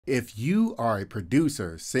If you are a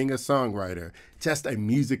producer, singer, songwriter, just a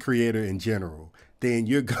music creator in general, then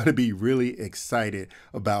you're going to be really excited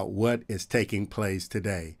about what is taking place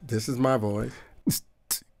today. This is my voice.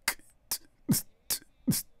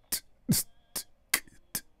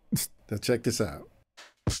 Now check this out.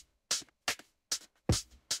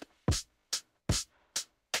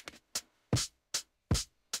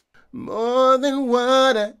 More than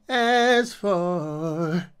what I asked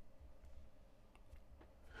for.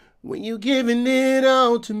 When you giving it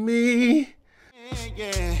all to me.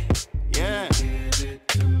 Yeah. Give it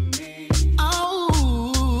to me.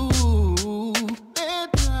 Oh,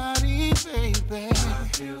 baby, baby. I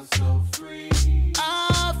feel so free.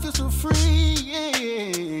 I feel so free, yeah.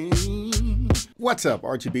 What's up,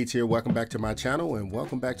 Archie Beats here. Welcome back to my channel and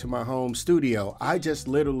welcome back to my home studio. I just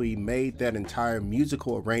literally made that entire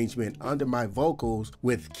musical arrangement under my vocals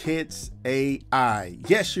with Kits.AI.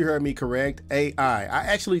 Yes, you heard me correct, AI. I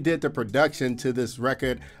actually did the production to this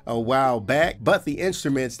record a while back, but the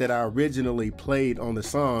instruments that I originally played on the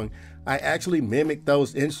song, I actually mimicked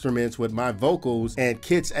those instruments with my vocals, and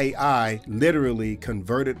Kits.AI literally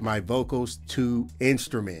converted my vocals to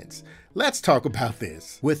instruments. Let's talk about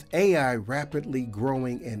this. With AI rapidly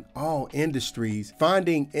growing in all industries,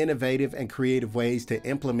 finding innovative and creative ways to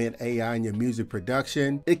implement AI in your music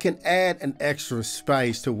production, it can add an extra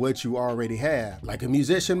spice to what you already have. Like a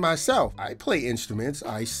musician myself, I play instruments,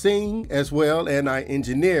 I sing as well, and I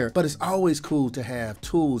engineer, but it's always cool to have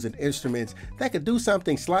tools and instruments that could do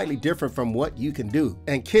something slightly different from what you can do.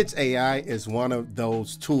 And Kits.AI is one of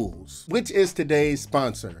those tools, which is today's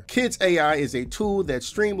sponsor. Kits.AI is a tool that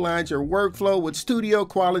streamlines your workflow with studio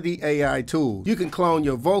quality AI tools. You can clone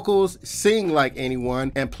your vocals, sing like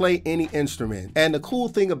anyone, and play any instrument. And the cool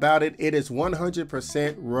thing about it, it is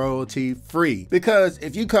 100% royalty free. Because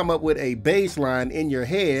if you come up with a bass line in your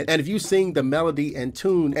head, and if you sing the melody and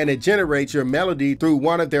tune, and it generates your melody through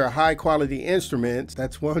one of their high quality instruments,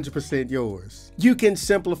 that's 100% yours. You can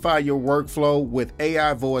simplify your workflow with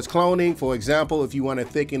AI voice cloning. For example, if you want to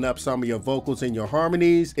thicken up some of your vocals and your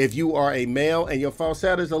harmonies, if you are a male and your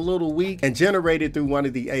falsetto is a little weak, and generated through one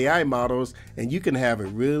of the AI models, and you can have a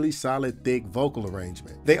really solid thick vocal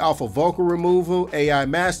arrangement. They offer vocal removal, AI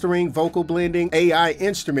mastering, vocal blending, AI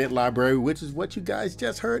instrument library, which is what you guys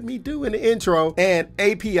just heard me do in the intro, and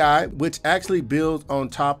API, which actually builds on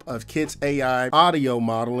top of Kits.AI audio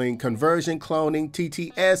modeling, conversion, cloning,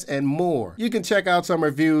 TTS, and more. You can check out some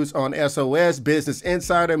reviews on SOS, Business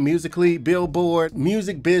Insider, Musically, Billboard,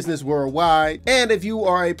 Music Business Worldwide. And if you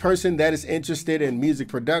are a person that is interested in music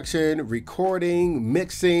production, recording,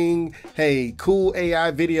 mixing, hey, cool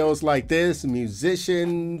AI videos like this,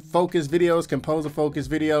 musician focused videos, composer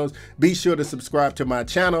focused videos, be sure to subscribe to my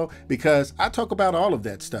channel because I talk about all of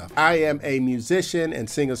that stuff. I am a musician and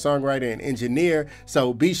singer, songwriter, and engineer,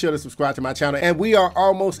 so be sure to subscribe to my channel. And we are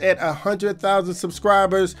almost at 100,000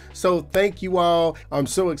 subscribers, so thank you all. I'm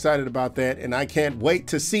so excited about that, and I can't wait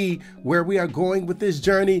to see where we are going with this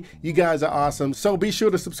journey. You guys are awesome, so be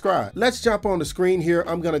sure to subscribe. Let's jump on the screen here.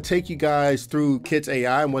 I'm gonna take you guys through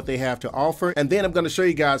Kits.AI and what they have to offer, and then I'm going to show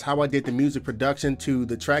you guys how I did the music production to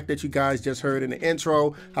the track that you guys just heard in the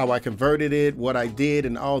intro, how I converted it, what I did,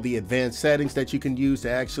 and all the advanced settings that you can use to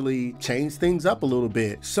actually change things up a little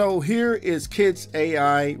bit. So here is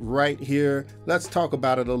Kits.AI right here. Let's talk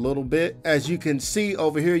about it a little bit. As you can see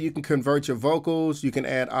over here, you can convert your vocals, you can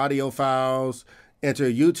add audio files, enter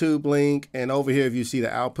a YouTube link, and over here, if you see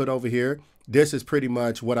the output over here, this is pretty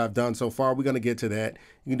much what I've done so far. We're going to get to that.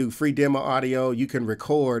 You can do free demo audio. You can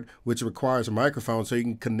record, which requires a microphone, so you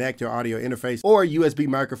can connect your audio interface or USB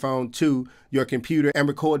microphone to your computer and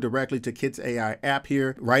record directly to Kits.AI app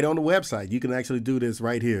here right on the website. You can actually do this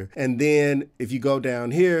right here. And then if you go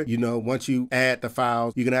down here, you know, once you add the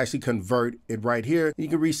files, you can actually convert it right here. You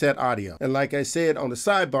can reset audio. And like I said, on the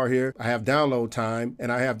sidebar here, I have download time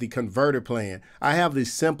and I have the converter plan. I have the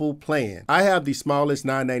simple plan. I have the smallest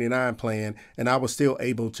 $9.99 plan, and I was still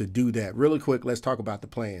able to do that. Really quick, let's talk about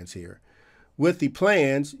the plans here. With the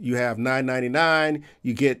plans, you have $9.99.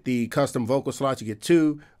 You get the custom vocal slots. You get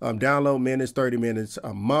 2 download minutes, 30 minutes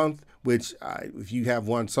a month, which if you have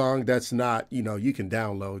one song, that's not, you know, you can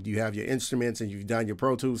download. You have your instruments and you've done your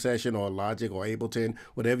Pro Tools session or Logic or Ableton,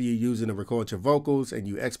 whatever you're using to record your vocals, and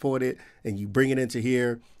you export it and you bring it into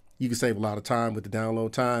here. You can save a lot of time with the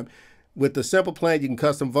download time. With the simple plan, you can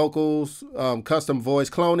custom vocals, custom voice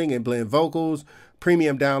cloning and blend vocals,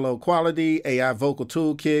 premium download quality, AI vocal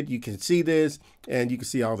toolkit. You can see this and you can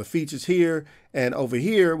see all the features here. And over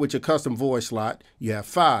here with your custom voice slot, you have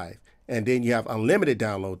 5. And then you have unlimited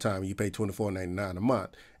download time. You pay $24.99 a month.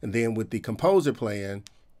 And then with the composer plan,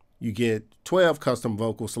 you get 12 custom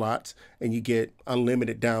vocal slots, and you get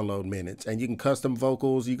unlimited download minutes. And you can custom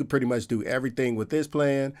vocals. You can pretty much do everything with this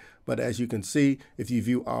plan. But as you can see, if you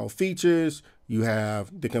view all features, you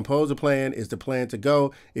have the composer plan is the plan to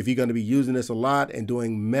go if you're going to be using this a lot and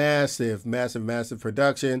doing massive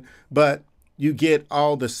production. But you get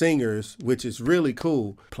all the singers, which is really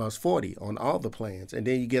cool, plus 40 on all the plans. And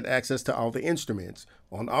then you get access to all the instruments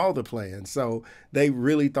on all the plans. So they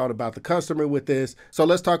really thought about the customer with this. So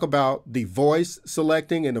let's talk about the voice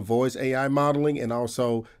selecting and the voice AI modeling, and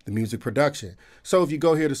also the music production. So if you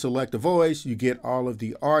go here to select a voice, you get all of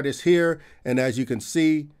the artists here. And as you can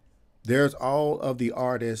see, there's all of the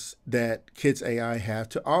artists that Kits.AI have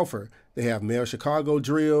to offer. They have Male Chicago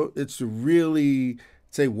Drill. It's really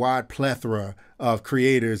a wide plethora of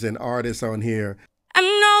creators and artists on here. I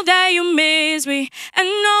know that you miss me. I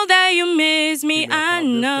know that you miss me. I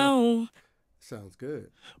know. Sounds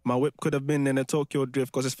good. My whip could have been in a Tokyo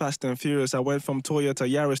drift because it's fast and furious. I went from Toyota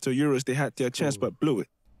Yaris to Urus. They had their chance but blew it.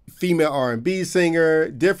 Female R&B singer,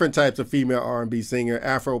 different types of female R&B singer,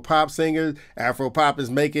 Afro pop singers. Afro pop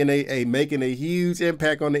is making a huge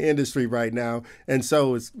impact on the industry right now, and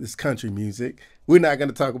so is country music. We're not going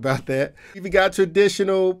to talk about that. If you got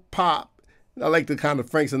traditional pop, I like the kind of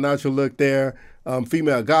Frank Sinatra look there.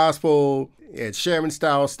 Female gospel, Ed Sheeran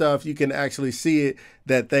style stuff. You can actually see it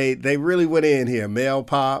that they really went in here. Male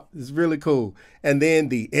pop is really cool, and then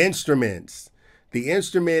the instruments. The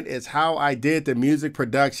instrument is how I did the music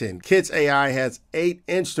production. Kits.AI has 8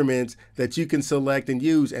 instruments that you can select and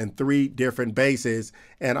use, and 3 different basses.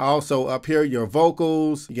 And also up here, your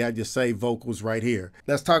vocals. You got your save vocals right here.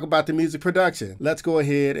 Let's talk about the music production. Let's go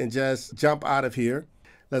ahead and just jump out of here.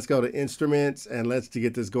 Let's go to instruments and let's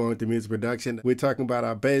get this going with the music production. We're talking about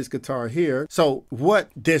our bass guitar here. So what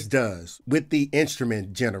this does with the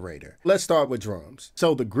instrument generator. Let's start with drums.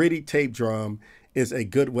 So the gritty tape drum is a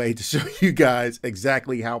good way to show you guys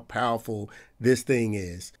exactly how powerful this thing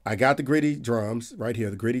is. I got the gritty drums right here,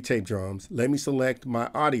 the gritty tape drums. Let me select my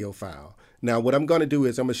audio file. Now what I'm gonna do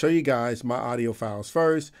is I'm gonna show you guys my audio files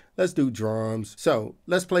first. Let's do drums. So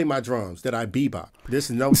let's play my drums that I bebop. This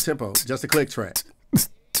is no tempo, just a click track.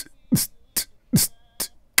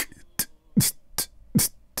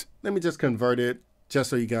 Let me just convert it just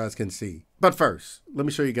so you guys can see. But first, let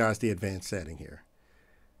me show you guys the advanced setting here.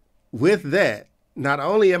 With that, not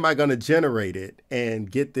only am I going to generate it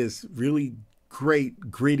and get this really great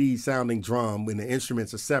gritty sounding drum when the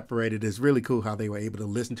instruments are separated. It's really cool how they were able to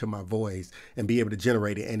listen to my voice and be able to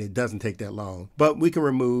generate it, and it doesn't take that long. But we can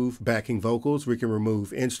remove backing vocals, we can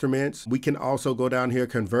remove instruments, we can also go down here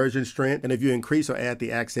conversion strength, and if you increase or add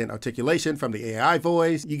the accent articulation from the AI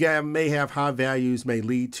voice, you guys may have high values, may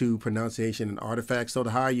lead to pronunciation and artifacts. So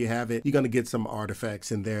the higher you have it, you're going to get some artifacts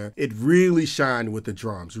in there. It really shined with the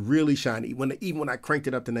drums, really shiny. Even when I cranked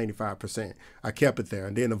it up to 95%, I kept it there.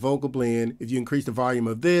 And then the vocal blend, if you increase the volume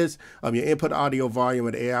of this, your input audio volume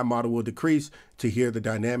of the AI model will decrease to hear the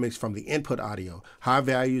dynamics from the input audio. High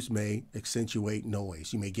values may accentuate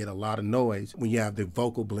noise. You may get a lot of noise when you have the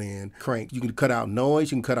vocal blend cranked. You can cut out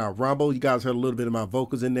noise, you can cut out rumble. You guys heard a little bit of my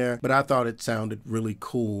vocals in there, but I thought it sounded really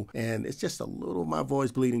cool. And it's just a little of my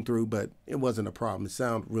voice bleeding through, but it wasn't a problem. It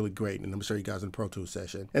sounded really great, and I'm gonna show you guys in the Pro Tools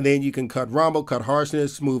session. And then you can cut rumble, cut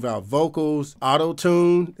harshness, smooth out vocals.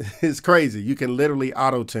 Auto-tune is crazy. You can literally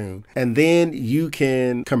auto-tune. And then you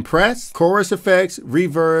can compress, chorus effects,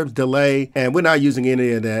 reverb, delay, and we're not using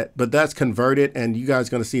any of that, but that's converted, and you guys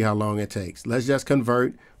are gonna see how long it takes. Let's just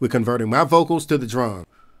convert. We're converting my vocals to the drum.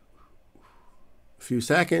 A few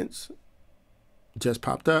seconds, just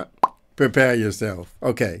popped up. Prepare yourself.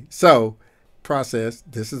 Okay, so process,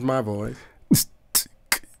 this is my voice.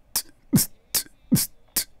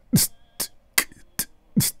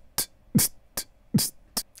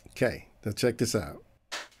 Okay, now check this out.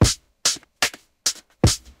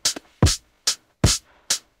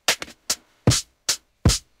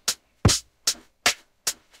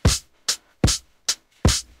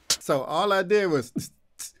 So all I did was,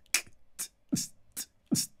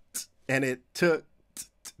 and it took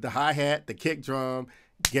the hi-hat, the kick drum,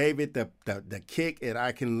 gave it the kick, and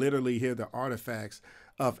I can literally hear the artifacts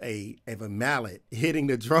of a mallet hitting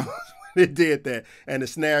the drums when it did that. And the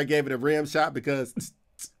snare gave it a rim shot because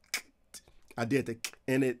I did the,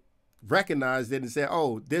 and it recognized it and said,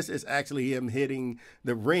 oh, this is actually him hitting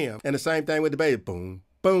the rim. And the same thing with the bass, boom,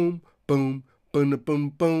 boom, boom, boom, boom,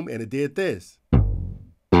 boom, and it did this.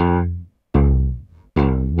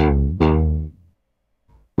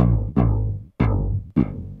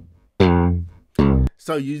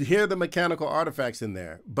 So you hear the mechanical artifacts in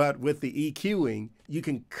there, but with the EQing, you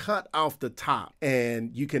can cut off the top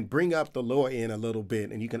and you can bring up the lower end a little bit,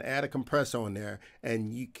 and you can add a compressor on there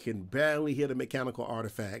and you can barely hear the mechanical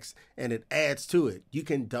artifacts, and it adds to it. You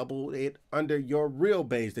can double it under your real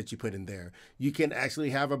bass that you put in there. You can actually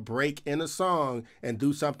have a break in a song and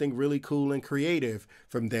do something really cool and creative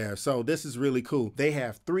from there. So this is really cool. They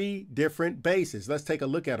have 3 different basses. Let's take a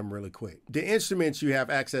look at them really quick. The instruments you have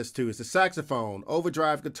access to is the saxophone,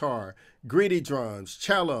 overdrive guitar, gritty drums,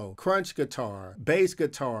 cello, crunch guitar, bass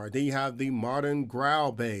guitar. Then you have the modern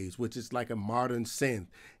growl bass, which is like a modern synth.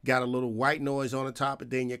 Got a little white noise on the top,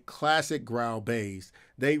 and then your classic growl bass.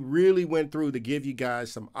 They really went through to give you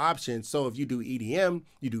guys some options. So if you do EDM,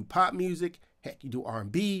 you do pop music, heck, you do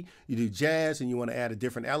R&B, you do jazz, and you want to add a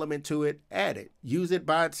different element to it, add it. Use it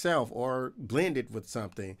by itself or blend it with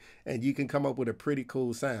something, and you can come up with a pretty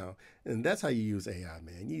cool sound. And that's how you use AI,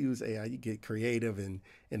 man. You use AI, you get creative and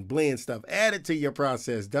blend stuff. Add it to your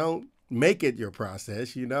process. Don't make it your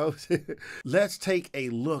process, you know? Let's take a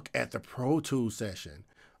look at the Pro Tools session.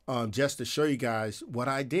 Just to show you guys what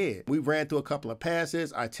I did. We ran through a couple of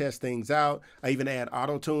passes. I test things out. I even add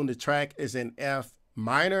auto-tune. The track is in F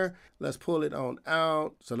minor. Let's pull it on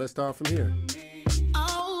out. So let's start from here.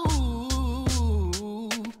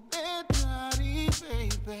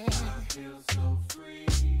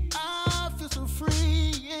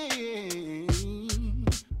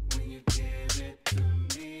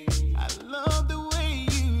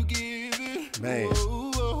 Man.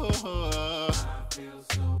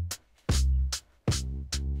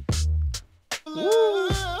 Woo.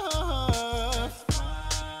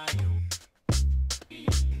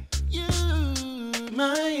 You,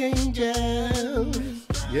 my angel.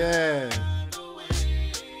 Yeah.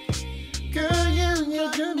 Girl,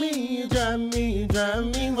 you drive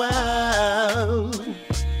me wild.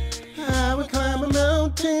 I would climb a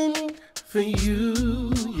mountain for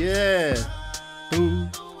you. Yeah.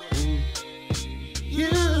 Boom.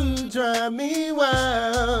 You drive me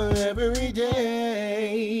wild every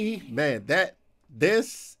day. Man,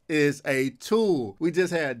 this is a tool. We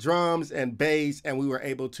just had drums and bass, and we were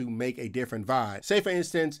able to make a different vibe. Say for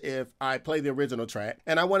instance, if I play the original track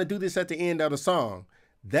and I want to do this at the end of the song,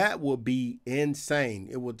 that would be insane.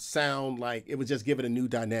 It would sound like, it would just give it a new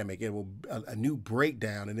dynamic. It will a new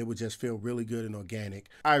breakdown, and it would just feel really good and organic.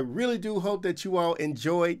 I really do hope that you all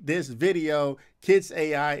enjoyed this video.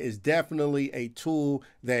 Kits.AI is definitely a tool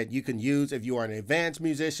that you can use if you are an advanced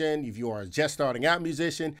musician, if you are just starting out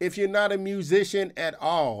musician, if you're not a musician at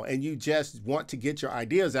all and you just want to get your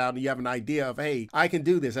ideas out and you have an idea of, hey, I can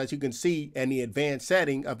do this. As you can see in the advanced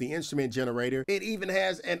setting of the instrument generator, it even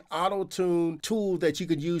has an auto-tune tool that you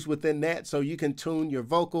could use within that, so you can tune your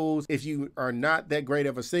vocals. If you are not that great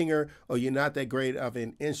of a singer or you're not that great of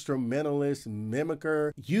an instrumentalist,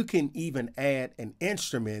 mimicker, you can even add an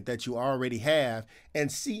instrument that you already have and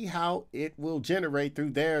see how it will generate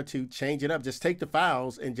through there to change it up. Just take the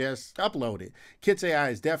files and just upload it. Kits.AI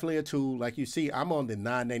is definitely a tool. Like you see, I'm on the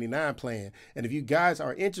 $9.99 plan. And if you guys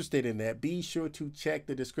are interested in that, be sure to check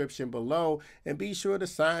the description below and be sure to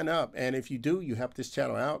sign up. And if you do, you help this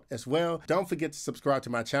channel out as well. Don't forget to subscribe to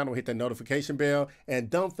my channel, hit the notification bell, and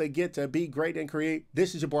don't forget to be great and create.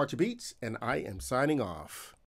 This is your boy Archie Beats, and I am signing off.